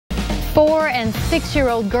4- and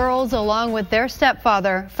 6-year-old girls, along with their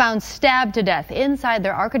stepfather, found stabbed to death inside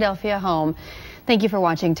their Arkadelphia home. Thank you for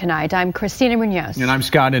watching tonight. I'm Christina Munoz. And I'm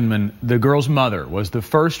Scott Inman. The girl's mother was the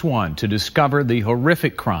first one to discover the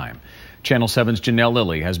horrific crime. Channel 7's Janelle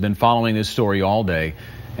Lilly has been following this story all day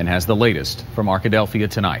and has the latest from Arkadelphia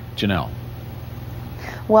tonight. Janelle.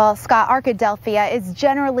 Well, Scott, Arkadelphia is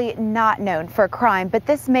generally not known for crime, but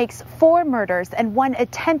this makes 4 murders and 1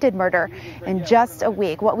 attempted murder in just a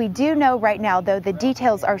week. What we do know right now, though the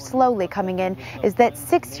details are slowly coming in, is that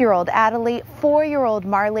 6-year-old Adelie, 4-year-old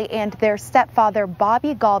Marley, and their stepfather,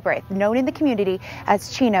 Bobby Galbraith, known in the community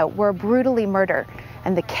as Chino, were brutally murdered,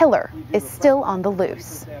 and the killer is still on the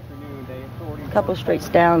loose. A couple streets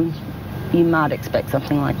down, you might expect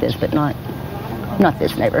something like this, but not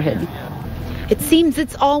this neighborhood. It seems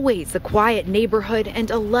it's always a quiet neighborhood and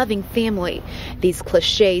a loving family. These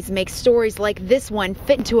cliches make stories like this one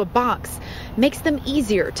fit into a box, makes them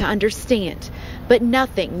easier to understand. But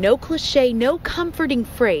nothing, no cliche, no comforting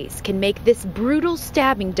phrase can make this brutal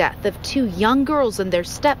stabbing death of 2 young girls and their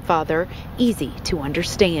stepfather easy to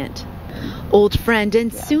understand. Old friend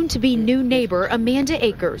and soon-to-be new neighbor Amanda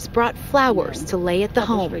Akers brought flowers to lay at the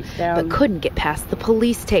home, but couldn't get past the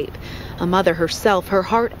police tape. A mother herself, her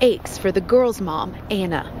heart aches for the girl's mom,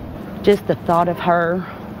 Anna. Just the thought of her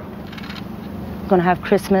going to have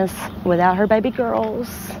Christmas without her baby girls,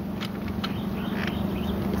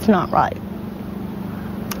 it's not right.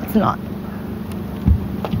 It's not.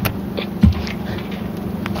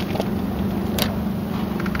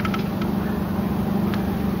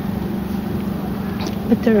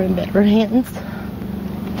 But they're in better hands.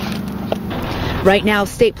 Right now,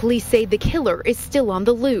 state police say the killer is still on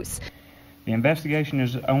the loose. The investigation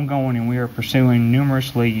is ongoing and we are pursuing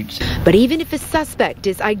numerous leads. But even if a suspect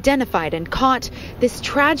is identified and caught, this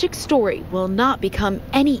tragic story will not become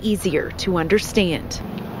any easier to understand.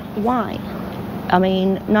 Why? I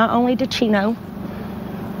mean, not only to Chino,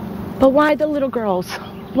 but why the little girls?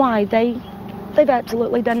 Why? They've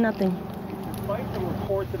absolutely done nothing. Despite the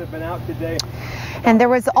reports that have been out today. And there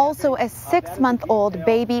was also a 6-month-old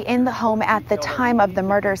baby in the home at the time of the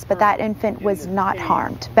murders, but that infant was not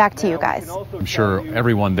harmed. Back to you guys. I'm sure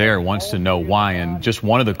everyone there wants to know why. And just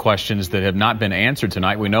one of the questions that have not been answered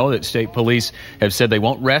tonight, we know that state police have said they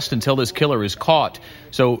won't rest until this killer is caught.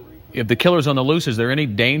 So if the killer's on the loose, is there any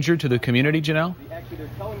danger to the community, Janelle?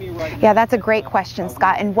 Yeah, that's a great question,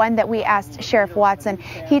 Scott, and one that we asked Sheriff Watson.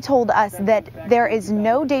 He told us that there is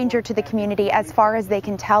no danger to the community as far as they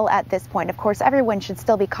can tell at this point. Of course, everyone should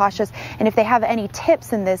still be cautious, and if they have any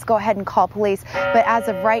tips in this, go ahead and call police. But as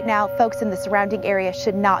of right now, folks in the surrounding area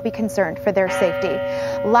should not be concerned for their safety.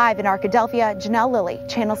 Live in Arkadelphia, Janelle Lilly,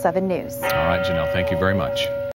 Channel 7 News. All right, Janelle, thank you very much.